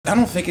I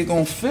don't think it's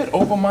gonna fit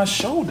over my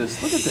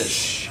shoulders. Look at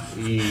this.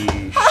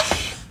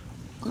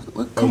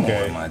 Look, come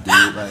on, my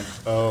dude. Like,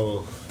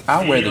 I'll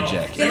wear the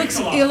jacket. It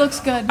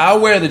looks good. I'll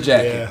wear the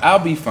jacket. Yeah. I'll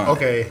be fine.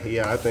 Okay,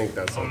 yeah, I think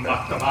that's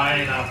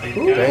okay.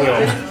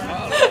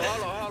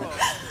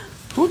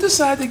 Who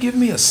decided to give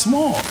me a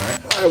small?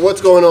 Alright,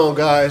 what's going on,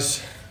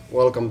 guys?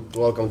 Welcome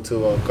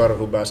to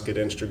Karhubasket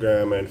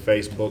Instagram and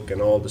Facebook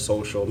and all the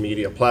social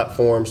media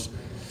platforms.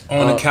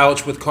 On the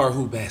couch with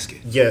Karhubasket.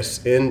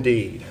 Yes,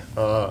 indeed.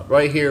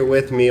 Right here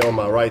with me on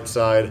my right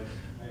side.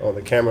 On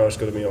the camera, it's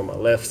going to be on my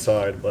left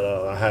side,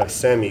 but I have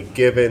Samme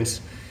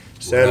Givens.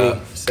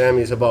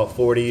 Sammy's about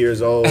 40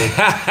 years old.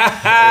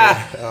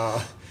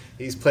 And,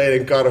 he's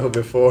played in Karhu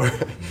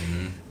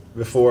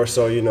before,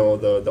 so you know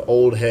the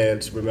old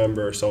heads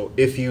remember. So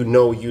if you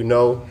know, you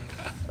know.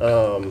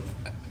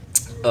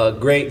 A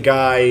great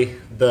guy,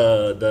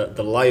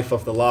 the life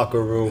of the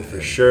locker room for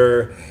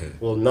sure.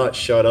 Will not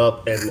shut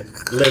up and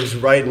lives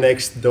right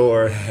next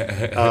door,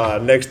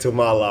 next to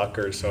my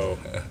locker. So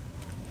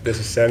this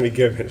is Samme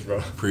Givens, bro.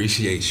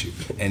 Appreciate you.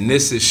 And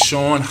this is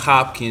Shawn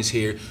Hopkins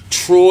here,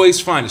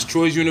 Troy's finest,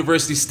 Troy's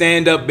University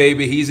stand-up,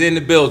 baby. He's in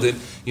the building.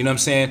 You know what I'm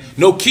saying?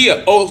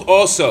 Nokia,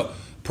 also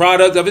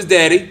product of his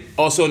daddy.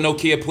 Also a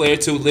Nokia player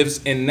too.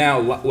 Lives in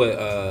now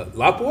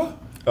Lapua.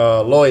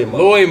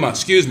 Loima,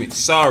 excuse me,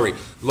 sorry.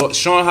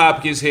 Shawn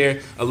Hopkins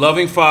here, a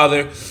loving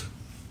father,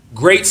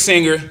 great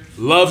singer,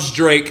 loves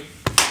Drake.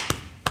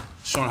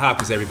 Shawn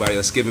Hopkins, everybody,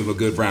 let's give him a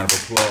good round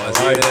of applause.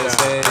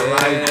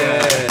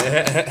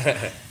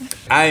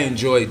 I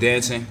enjoy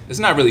dancing. It's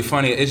not really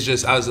funny, it's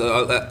just,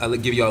 I'll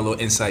give y'all a little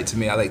insight to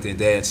me. I like to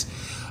dance.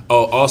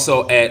 Oh,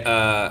 also at,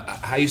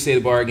 how you say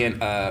the bar again?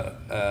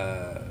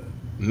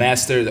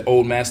 Master, the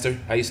old master,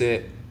 how you say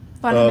it?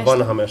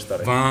 Vanha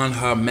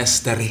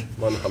mestari.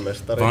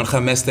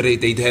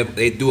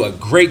 They do a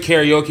great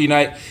karaoke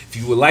night. If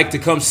you would like to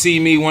come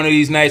see me one of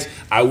these nights,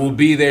 I will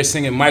be there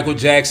singing Michael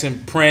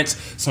Jackson, Prince,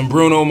 some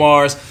Bruno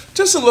Mars.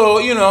 Just a little,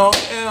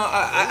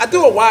 I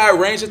do a wide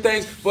range of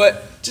things,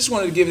 but just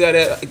wanted to give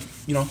that,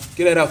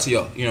 get that out to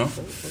y'all,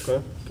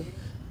 Okay.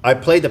 I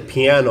play the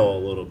piano a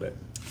little bit.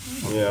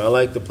 Yeah, I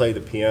like to play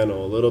the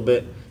piano a little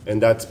bit, and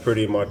that's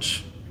pretty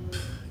much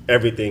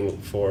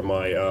everything for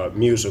my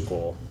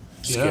musical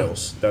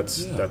skills.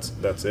 That's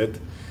it.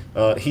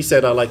 He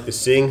said I like to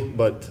sing,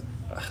 but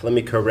let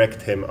me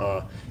correct him.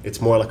 It's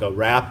more like a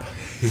rap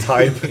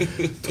type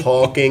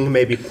talking,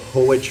 maybe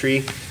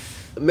poetry.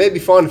 Maybe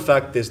fun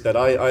fact is that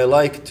I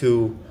like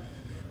to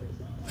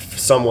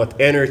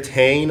somewhat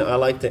entertain. I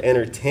like to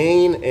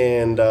entertain,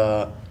 and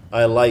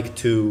I like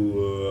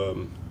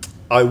to.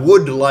 I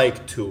would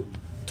like to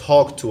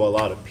talk to a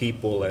lot of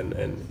people and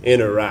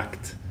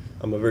interact.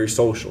 I'm a very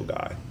social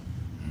guy.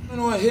 You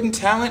know, a hidden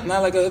talent,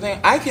 not like other thing.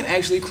 I can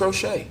actually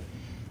crochet.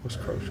 What's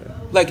crochet?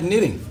 Like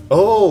knitting.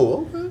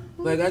 Oh, okay.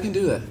 Like I can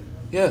do that.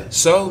 Yeah,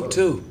 sew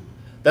too.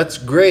 That's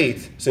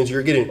great since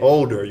you're getting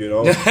older, and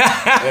you're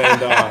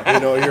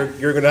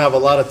gonna have a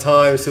lot of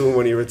time soon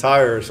when you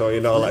retire. So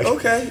like.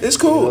 Okay, it's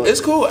cool.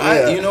 It's cool.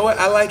 Yeah. You know what?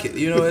 I like it.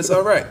 It's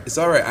all right. It's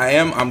all right.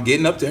 I'm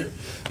getting up there.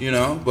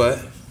 But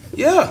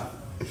yeah,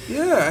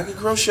 I can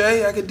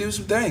crochet. I can do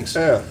some things.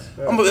 Yeah.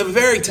 I'm a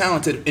very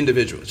talented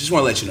individual. Just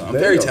want to let you know, I'm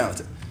very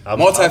talented.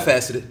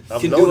 Multifaceted.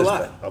 I've can do a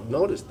lot. I've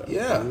noticed that.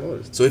 Yeah.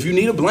 So if you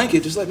need a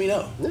blanket, just let me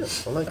know. Yeah,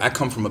 I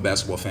come from a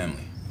basketball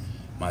family.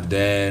 My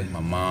dad, my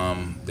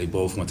mom, they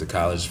both went to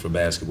college for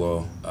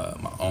basketball.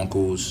 My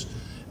uncles,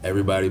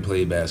 everybody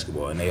played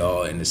basketball, and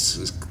this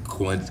is it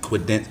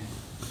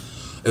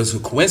was a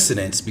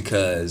coincidence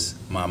because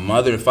my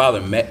mother and father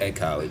met at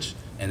college,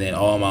 and then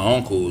all my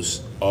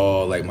uncles,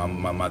 all like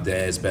my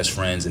dad's best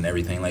friends and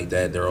everything like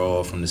that, they're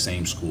all from the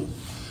same school.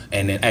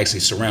 And then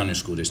actually surrounding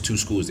school, there's two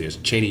schools there,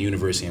 Cheney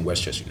University and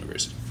Westchester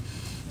University.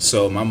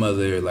 So my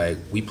mother,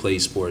 we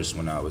played sports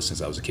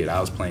since I was a kid.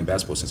 I was playing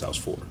basketball since I was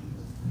 4.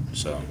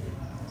 So,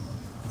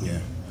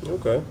 yeah.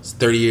 Okay. It's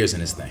 30 years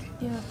in this thing.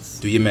 Yes.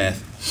 Do your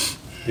math.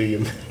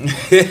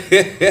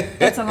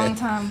 That's a long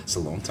time. It's a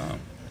long time.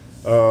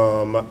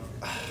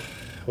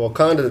 Well,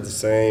 kind of the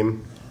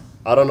same.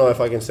 I don't know if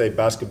I can say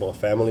basketball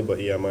family, but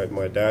yeah,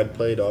 my dad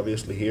played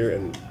obviously here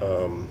in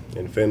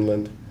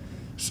Finland.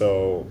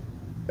 So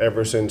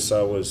ever since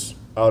I was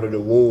out of the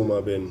womb,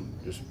 I've been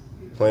just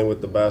playing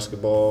with the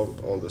basketball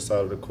on the side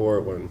of the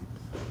court when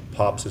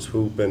Pops is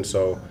hooping.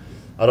 So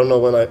I don't know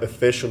when I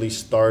officially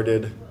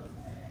started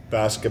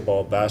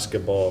basketball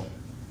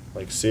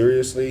like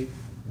seriously,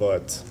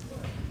 but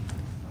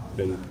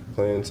been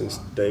playing since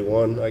day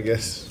one, I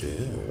guess.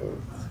 Yeah.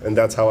 And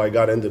that's how I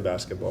got into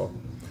basketball.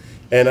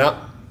 And I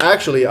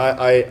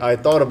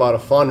thought about a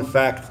fun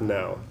fact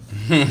now.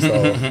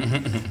 So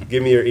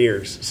give me your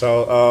ears.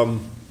 So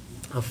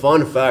a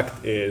fun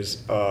fact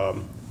is,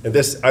 and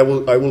this I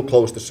will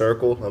close the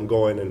circle. I'm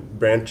going and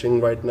branching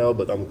right now,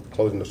 but I'm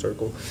closing the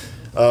circle.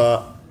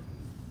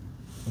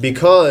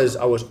 Because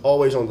I was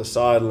always on the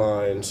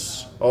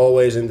sidelines,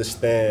 always in the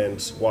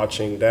stands,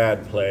 watching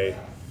Dad play,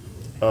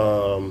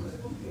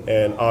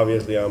 and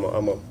obviously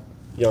I'm a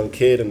young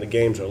kid and the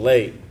games are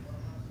late.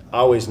 I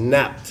always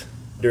napped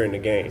during the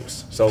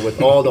games. So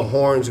with all the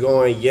horns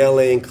going,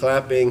 yelling,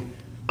 clapping,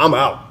 I'm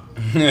out.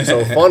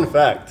 So fun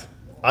fact,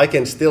 I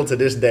can still to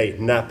this day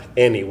nap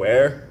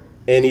anywhere,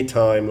 any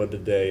time of the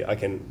day. I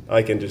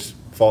can just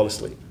fall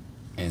asleep.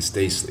 And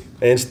stay asleep.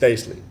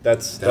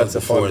 That's was a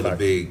before fun fact.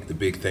 the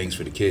big things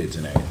for the kids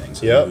and everything.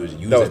 So Yeah,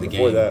 you that was was at the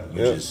before game. that.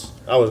 You Yeah. just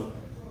I was.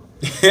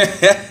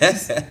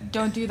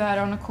 Don't do that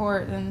on the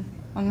court and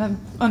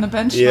on the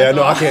bench. Yeah, that's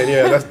no, all. I can't.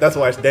 Yeah, that's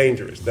why it's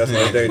dangerous. That's why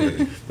it's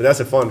dangerous. But that's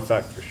a fun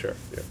fact for sure.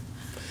 Yeah.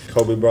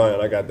 Kobe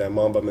Bryant, I got that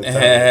Mamba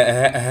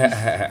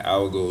mentality. I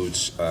would go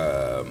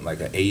like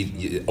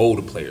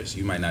older players.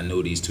 You might not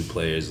know these two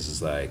players. This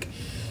is like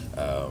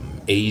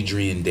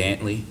Adrian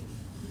Dantley.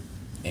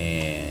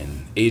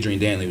 And Adrian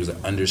Dantley was an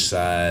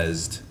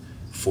undersized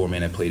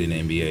four-man that played in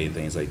the NBA and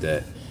things like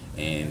that.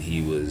 And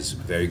he was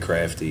very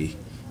crafty.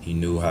 He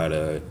knew how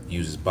to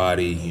use his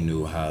body. He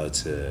knew how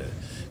to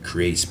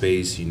create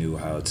space. He knew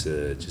how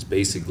to just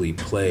basically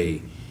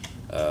play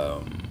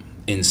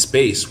in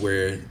space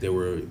where it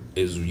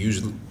was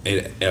usually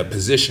a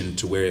position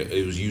to where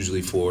it was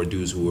usually for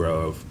dudes who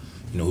were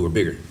who were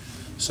bigger.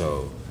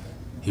 So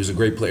he was a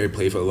great player,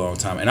 played for a long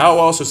time. And I will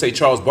also say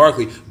Charles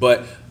Barkley,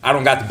 but I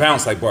don't got the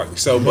bounce like Barkley.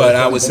 So, but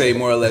I would say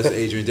more or less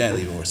Adrian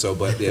Dantley more. So,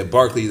 but yeah,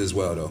 Barkley as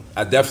well though.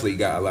 I definitely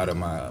got a lot of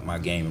my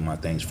game and my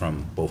things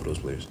from both of those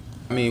players.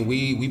 I mean,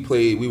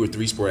 we were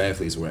three-sport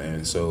athletes,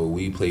 and so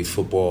we played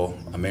football,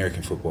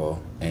 American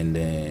football, and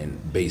then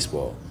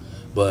baseball.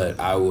 But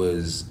I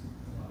was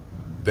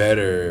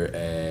better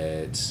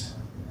at,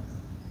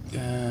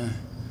 I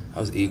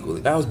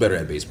was better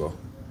at baseball.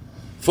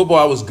 Football,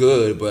 I was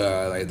good,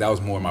 but that was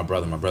more my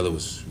brother. My brother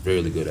was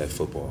really good at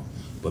football,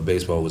 but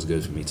baseball was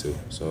good for me too.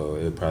 So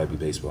it would probably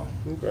be baseball.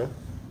 Okay.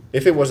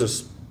 If it was a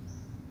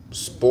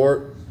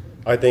sport,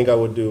 I think I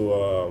would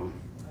do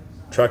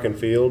track and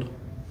field,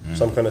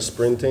 some kind of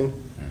sprinting.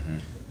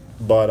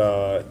 But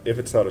if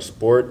it's not a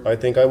sport, I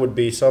think I would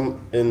be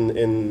something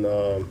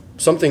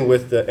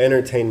with the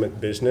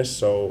entertainment business.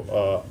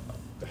 So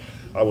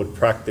I would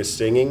practice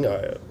singing.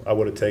 I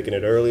would have taken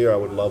it earlier. I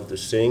would love to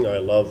sing. I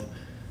love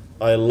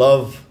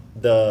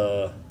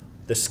the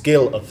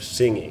skill of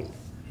singing.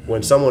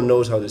 When someone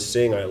knows how to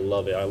sing, I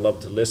love it. I love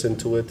to listen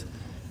to it.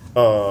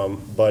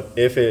 But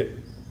if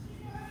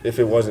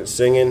it wasn't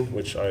singing,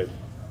 which I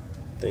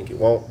think it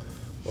won't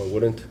or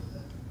wouldn't,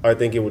 I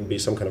think it would be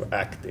some kind of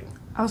acting.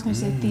 I was gonna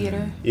say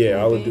theater.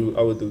 Yeah, I would maybe.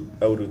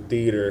 do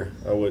theater.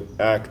 I would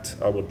act.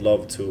 I would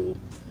love to,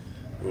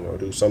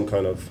 do some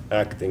kind of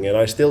acting. And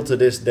I still to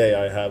this day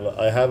I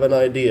have an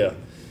idea,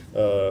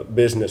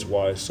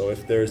 business-wise. So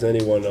if there's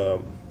anyone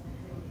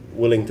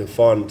willing to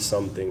fund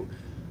something,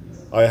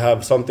 I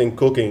have something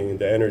cooking in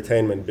the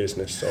entertainment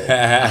business. So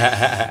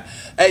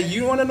Hey,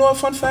 you want to know a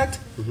fun fact?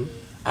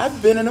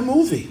 I've been in a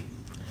movie.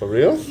 for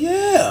real?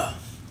 Yeah.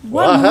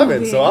 What Well, I haven't,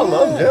 movie? so I'm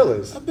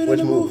jealous. I've been Which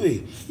in a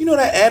movie. You know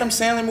that Adam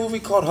Sandler movie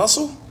called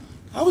Hustle?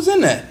 I was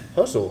in that.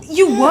 Hustle.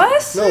 You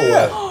was? No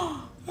Yeah. way.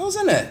 I was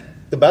in that.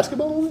 The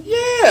basketball movie?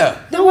 Yeah.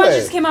 The No one way.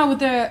 just came out with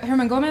the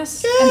Herman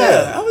Gomez.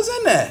 Yeah. I was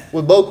in that.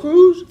 With Bo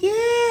Cruz?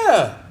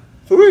 Yeah.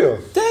 For real?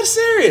 That's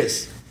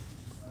serious.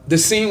 The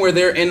scene where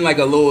they're in like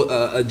a little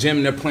a gym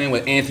and they're playing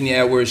with Anthony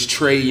Edwards,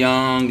 Trey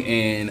Young,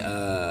 and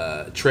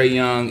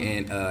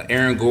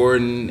Aaron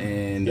Gordon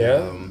and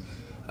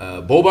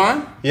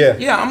Boban. Yeah.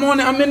 Yeah,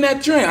 I'm in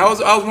that joint. I was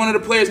one of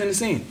the players in the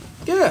scene.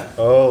 Yeah.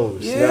 Oh,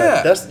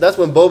 snap. Yeah. That's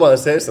when Boban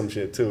says some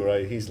shit too,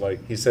 right? He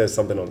says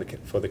something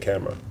for the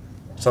camera.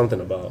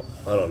 Something about,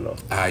 I don't know.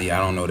 Yeah,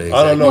 I don't know that.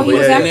 I don't know, Well, he but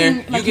was yeah. acting there.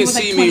 like You he can was,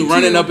 like, see me 22.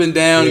 running up and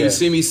down. You Yeah. can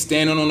see me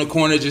standing on the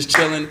corner just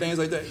chilling, things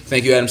like that.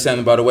 Thank you, Adam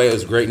Sandler, by the way. It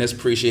was greatness.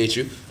 Appreciate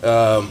you.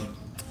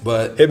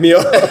 But Hit me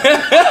up.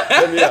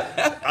 Hit me up.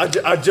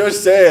 I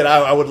just said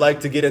I would like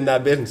to get in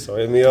that business, so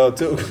hit me up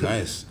too.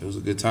 nice. It was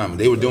a good time.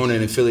 They were doing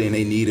it in Philly, and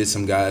they needed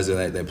some guys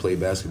that played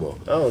basketball.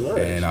 Oh, nice.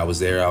 And I was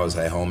there. I was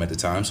at home at the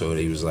time, so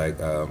he was like,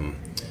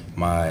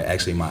 my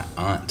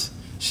aunt.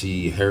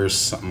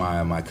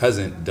 My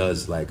cousin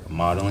does like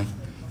modeling,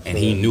 and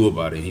he knew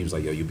about it. And he was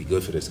like, "Yo, you'd be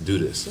good for this. Do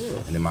this." Yeah.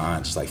 And then my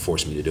aunt just like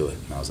forced me to do it,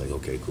 and I was like,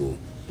 "Okay, cool."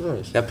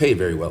 Nice. Got paid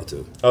very well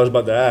too. I was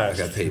about to I ask.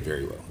 got paid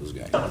very well. It was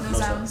good. No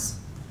sounds.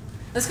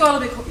 Let's go a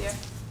little bit quicker.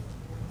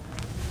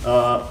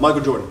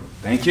 Michael Jordan.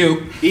 Thank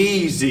you.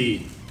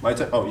 Easy. My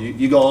turn. Oh,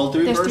 you go all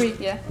three There's first? 3,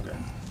 yeah. Okay.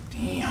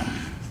 Damn.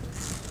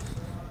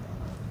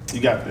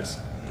 You got this.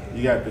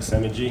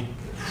 Sammy G.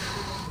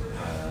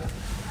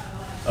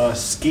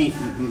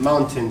 Skiing.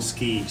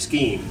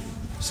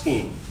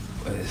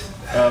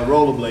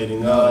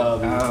 Rollerblading.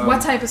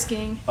 What type of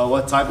skiing?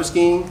 What type of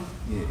skiing?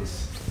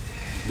 Yes.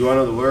 Do I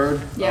know the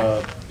word?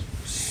 Yeah.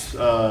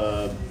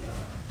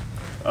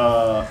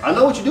 I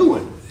know what you're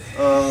doing.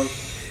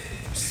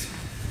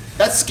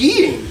 That's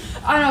skiing.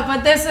 I know,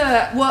 but there's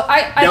a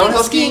I think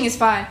Downhill skiing skiing? is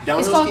fine. Downhill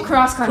It's called skiing?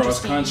 cross country Cross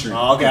skiing. country.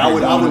 Oh, okay, I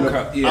would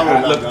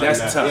Look, that's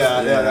tough.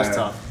 Yeah, that's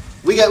tough.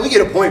 We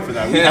get a point for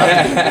that. We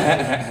have to get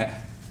a point.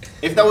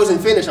 If that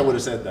wasn't finished, I would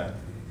have said that.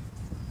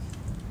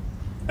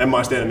 En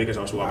mä tiedä, mikä se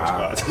on suomeksi.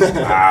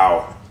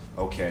 Wow.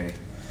 Okay.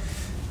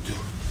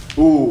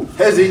 Ooh,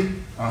 Hezi.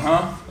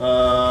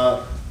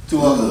 to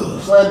a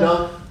slam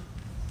dunk.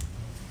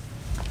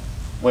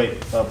 Wait,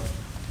 It's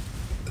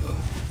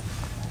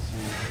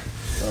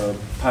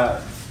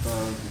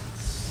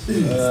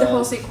the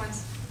whole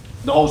sequence.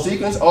 the whole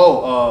sequence?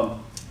 Oh,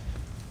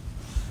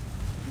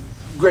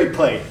 great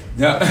play.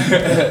 Yeah.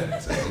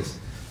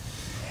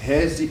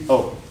 Hezi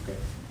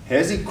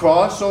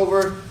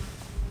crossover,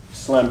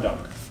 slam dunk.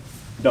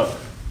 Dunk.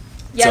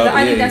 Yeah, So,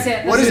 I think yeah, that's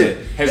it. What is it?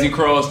 Hezzy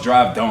cross,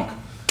 drive, dunk.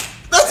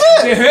 That's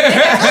it!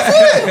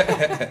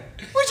 That's it!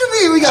 What you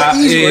mean? We got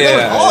easy. We're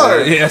going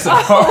hard. Yeah, it's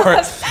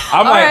hard.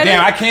 I'm like, Alright.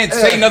 damn, I can't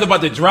say nothing about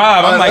the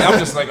drive. I'm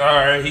just like, all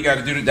right, he got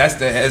to do that. That's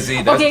the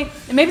Hezzy. Okay,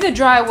 maybe the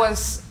drive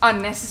was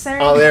unnecessary.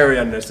 Oh, very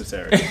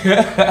unnecessary. All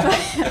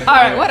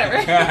right, whatever.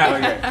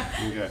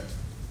 Okay.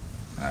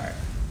 All right.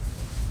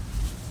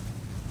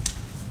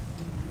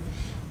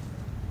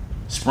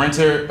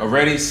 Sprinter,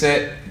 ready,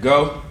 set,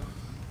 go.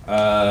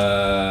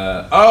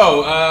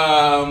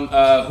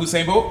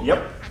 Usain Bolt?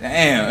 Yep.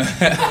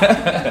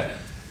 Damn.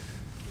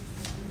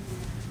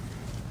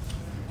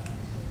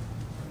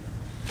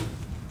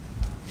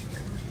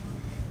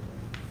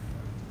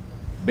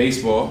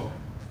 Baseball.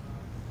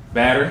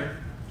 Batter.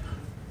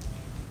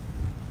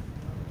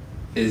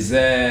 Is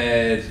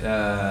that,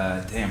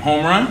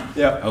 home run?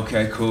 Yep.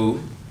 Okay, cool.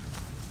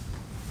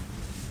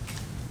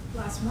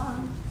 Last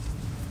one.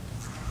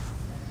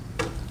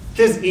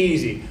 This is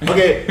easy.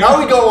 Okay, now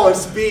we go on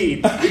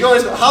speed. We go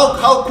on,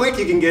 how quick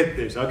you can get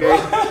this, okay?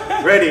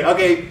 Ready?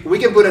 Okay, we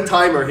can put a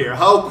timer here.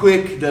 How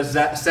quick does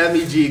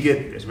Sammy G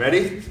get this?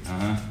 Ready?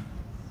 Uh-huh.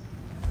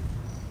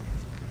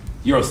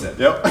 Eurostep.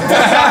 Yep.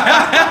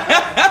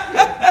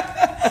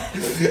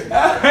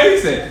 How you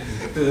say?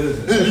 Hey,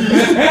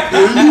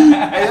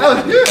 that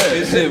was good.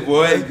 Good shit,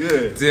 boy.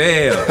 Good.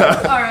 Damn.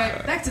 All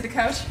right, back to the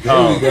couch.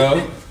 There we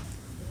go.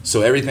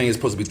 So everything is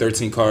supposed to be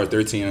 13 cards,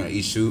 13 on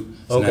each shoot.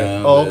 So Okay.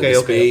 now Oh, the okay,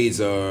 okay. spades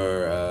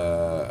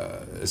are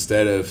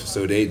instead of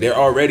they're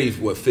already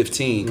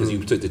 15 because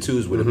you took the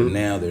twos with it, but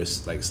now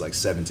there's like it's like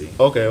 17.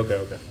 Okay.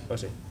 I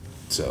see.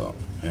 So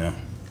yeah.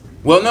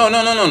 Well, no.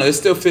 It's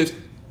still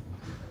 15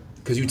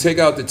 because you take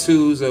out the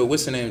twos.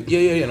 What's the name?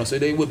 Yeah. No, so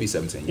they would be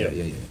 17. Yeah.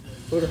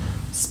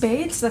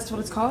 Spades, that's what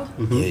it's called?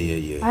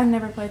 Yeah. I've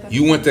never played that.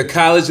 You went to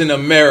college in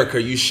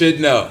America. You should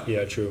know.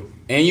 Yeah, true.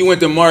 And you went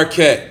to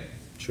Marquette.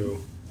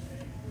 True.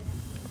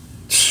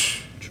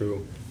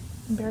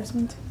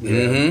 Embarrassment.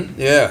 Mm-hmm.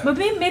 Yeah. But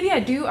maybe I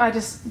do, I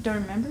just don't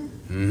remember.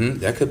 Mm-hmm.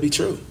 That could be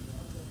true.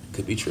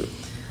 Could be true.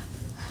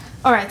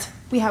 All right,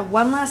 we have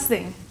one last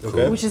thing,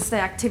 Okay. which is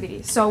the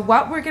activity. So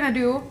what we're gonna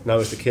do, Now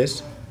it's the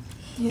kiss.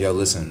 Yo,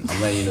 listen,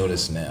 I'm letting you know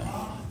this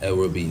now. There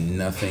will be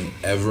nothing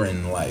ever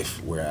in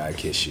life where I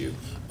kiss you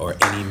or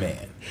any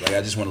man. Like,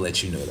 I just want to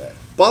let you know that.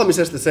 Bottom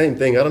says the same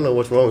thing. I don't know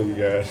what's wrong with you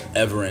guys.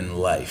 Ever in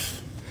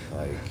life.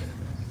 Like,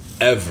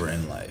 ever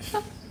in life.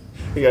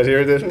 You guys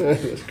hear this?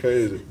 That's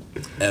crazy.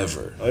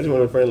 Ever. I just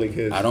want a friendly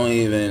kiss. I don't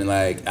even,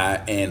 like,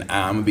 I'm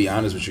going to be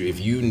honest with you. If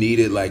you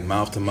needed, like,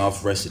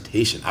 mouth-to-mouth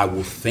recitation, I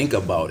will think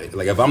about it.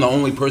 Like, if I'm the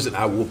only person,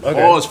 I will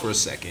pause for a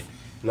second.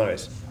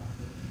 Nice.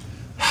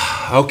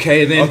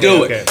 Okay, then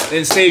do it. Okay.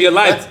 Then save your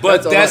life.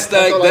 But that's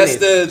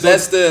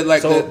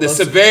the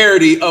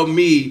severity of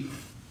me.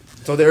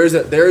 So there is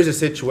a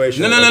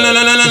situation. No.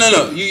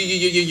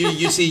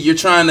 You see, you're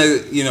trying to,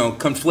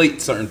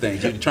 conflate certain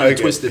things. You're trying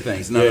to twist the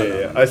things.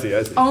 No. I see.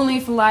 only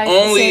if life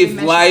Only if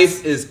saving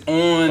life is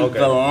on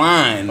the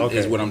line Okay.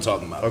 is what I'm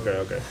talking about.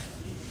 Okay.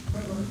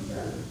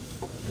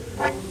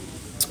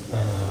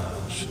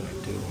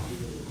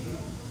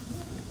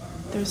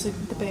 There's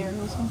the bear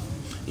also.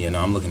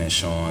 I'm looking at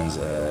Shawn's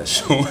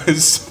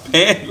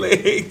span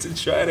leg to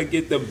try to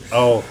get the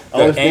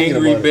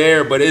angry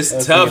bear, but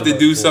it's tough to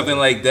do something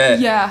like that.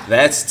 Yeah.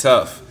 That's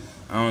tough.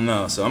 I don't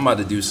know. So I'm about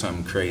to do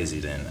something crazy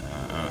then.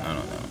 I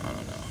don't know.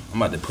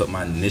 I'm about to put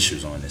my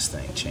initials on this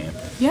thing, champ.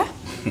 Yeah.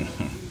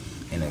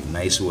 In a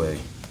nice way.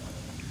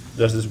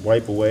 Does this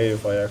wipe away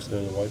if I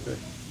accidentally wipe it?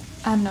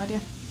 I have no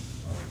idea.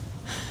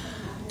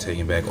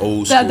 Taking back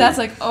old school. That's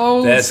like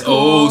old That's school.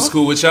 old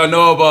school. What y'all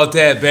know about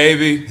that,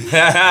 baby?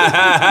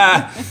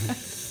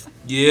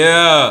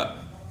 Yeah.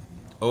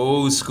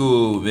 Old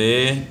school,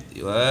 man.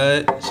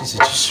 What? She said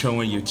you're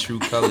showing your true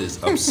colors.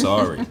 I'm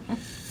sorry.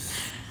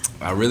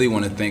 I really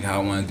want to think how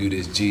I want to do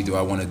this. Do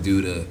I want to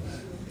do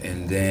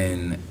and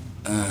then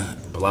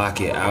block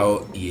it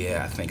out?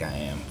 Yeah, I think I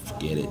am.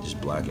 Forget it.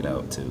 Just block it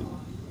out too.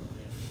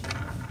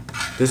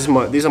 These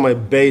are my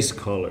base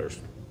colors.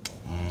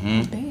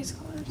 Base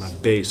colors. My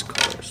base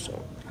colors.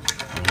 So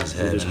Just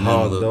just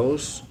hog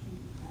those.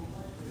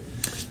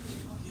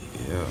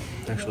 Yeah.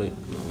 Actually,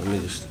 let me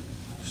just.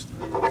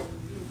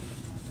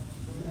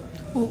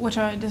 Which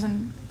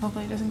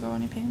hopefully it doesn't go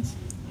on your pants.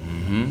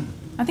 Mm-hmm.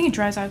 I think it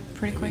dries out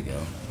pretty quick. There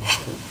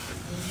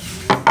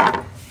we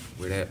go.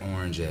 Where that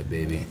orange at,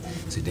 baby?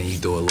 So then you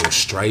throw a little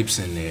stripes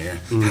in there.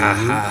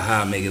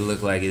 Ha. Make it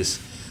look like it's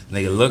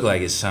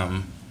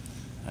something.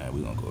 All right,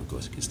 we're gonna go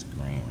against the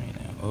green right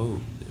now. Oh,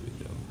 there we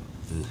go.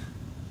 Ugh.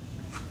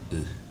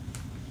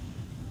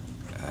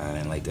 I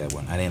didn't like that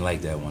one.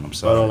 I'm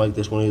sorry. I don't like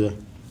this one either.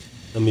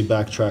 Let me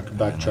backtrack.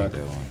 I didn't like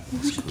that one.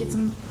 We should get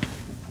some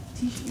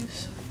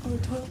tissues on the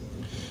toilet.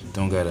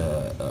 Don't got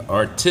a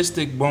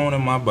artistic bone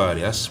in my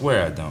body. I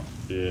swear I don't.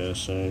 Yeah,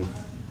 same.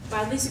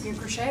 But at least you can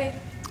crochet.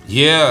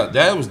 Yeah,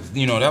 that was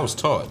that was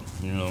taught.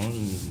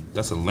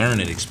 That's a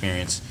learning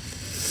experience.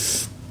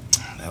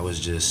 That was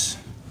just.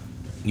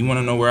 You want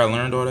to know where I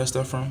learned all that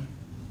stuff from?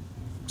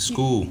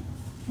 School.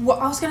 Well,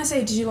 I was gonna say,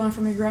 did you learn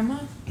from your grandma?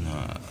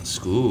 Nah,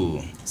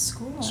 school.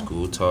 School.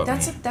 School taught me.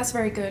 That's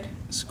very good.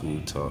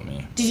 School taught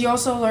me. Did you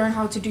also learn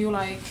how to do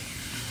like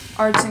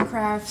arts and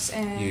crafts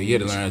and? Yeah, you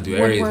had to learn how to do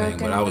everything,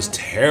 but I was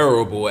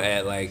terrible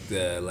at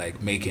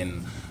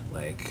making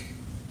like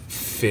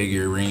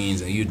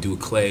figurines, and you do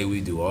clay,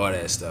 we do all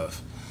that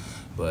stuff.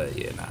 But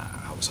yeah, nah,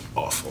 I was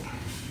awful.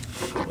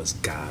 I was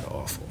god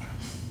awful.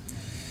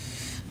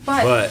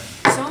 But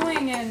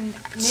sewing and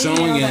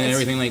knitting and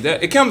everything like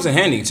that, it comes in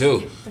handy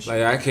too. Sure.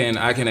 Like I can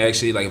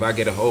actually, like, if I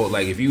get a hole,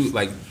 like if you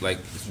like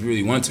if you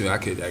really want to, I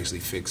could actually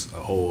fix a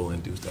hole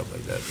and do stuff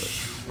like that.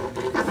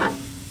 But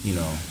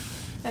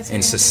That's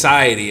in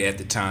society at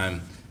the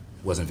time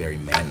wasn't very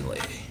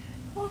manly.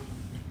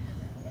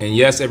 And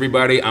yes,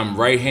 everybody, I'm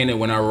right-handed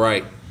when I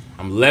write.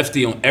 I'm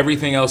lefty on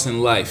everything else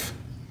in life.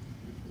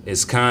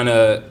 It's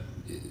a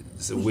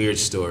weird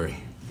story.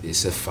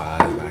 It's a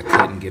 5. I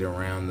couldn't get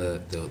around the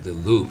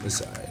loop.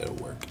 It's all right, it'll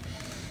work.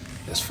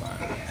 That's fine.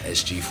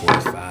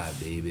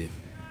 SG45, baby.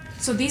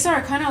 So these are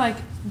kind of like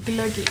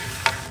glurgy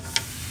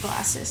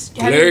glasses.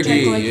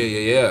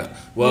 Glurgy, yeah.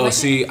 Well, like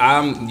see,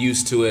 I'm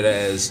used to it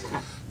as,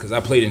 because I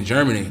played in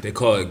Germany, they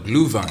call it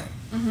Glühwein.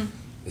 Mm-hmm.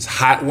 It's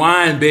hot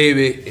wine,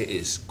 baby. It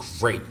is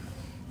great.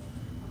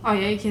 Oh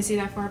yeah, you can't see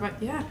that far,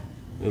 but yeah.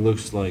 It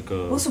looks like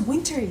Also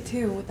wintry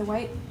too, with the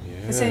white.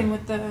 Yeah. The same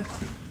with the.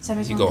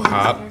 You go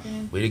hop.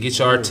 Way to get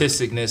your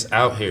artisticness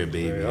out here,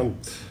 baby. Yeah, I'm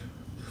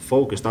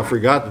focused. I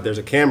forgot that there's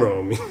a camera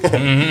on me.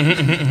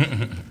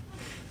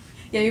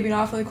 Yeah, you've been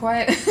awfully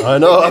quiet. I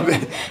know. I've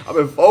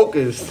been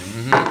focused.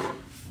 Mm-hmm.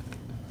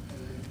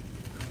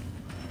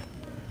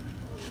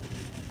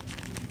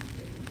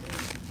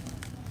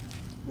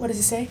 What does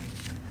it say?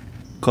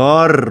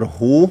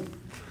 Karhu.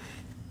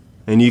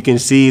 And you can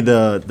see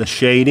the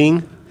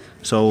shading.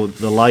 So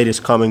the light is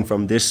coming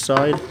from this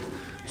side.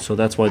 So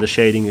that's why the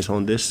shading is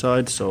on this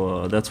side.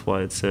 So that's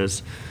why it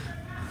says.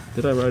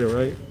 Did I write it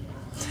right?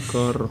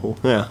 Karhu.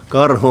 Yeah,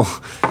 Karhu.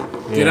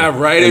 Yeah. Did I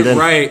write it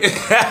right?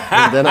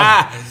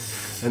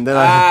 and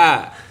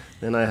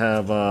then I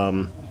have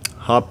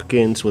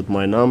Hopkins with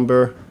my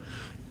number,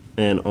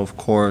 and of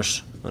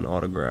course an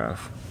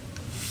autograph.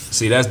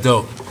 See, that's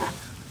dope.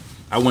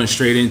 I went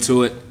straight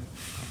into it.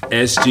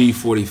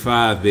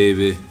 SG45,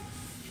 baby.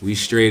 We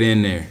straight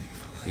in there.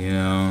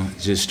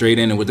 Just straight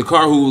in there with the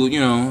Karhu,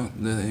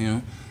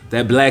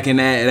 that black and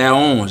that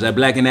orange,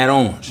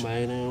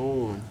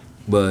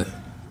 But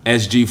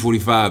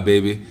SG45,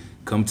 baby.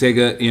 Come take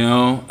get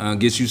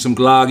you some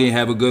gloggy and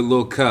have a good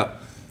little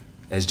cup.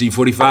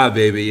 SG45,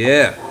 baby,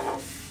 yeah.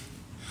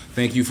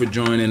 Thank you for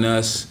joining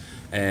us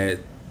at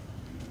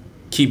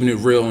Keeping It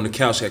Real on the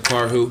Couch at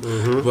Karhu.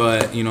 Mm-hmm.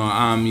 But,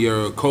 I'm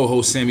your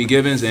co-host, Samme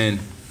Givens, and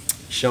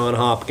Shawn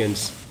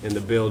Hopkins in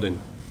the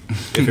building.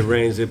 If it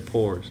rains, it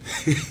pours.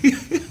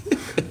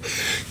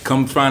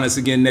 Come find us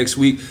again next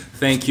week.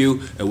 Thank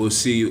you, and we'll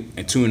see you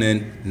and tune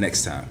in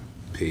next time.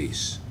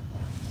 Peace.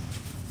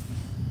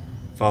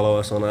 Follow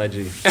us on IG.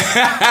 You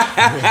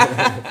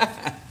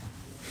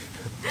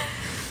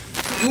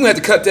gonna have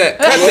to cut that.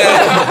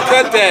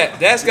 Cut that.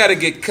 That's gotta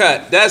get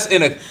cut. That's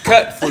in a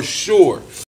cut for sure.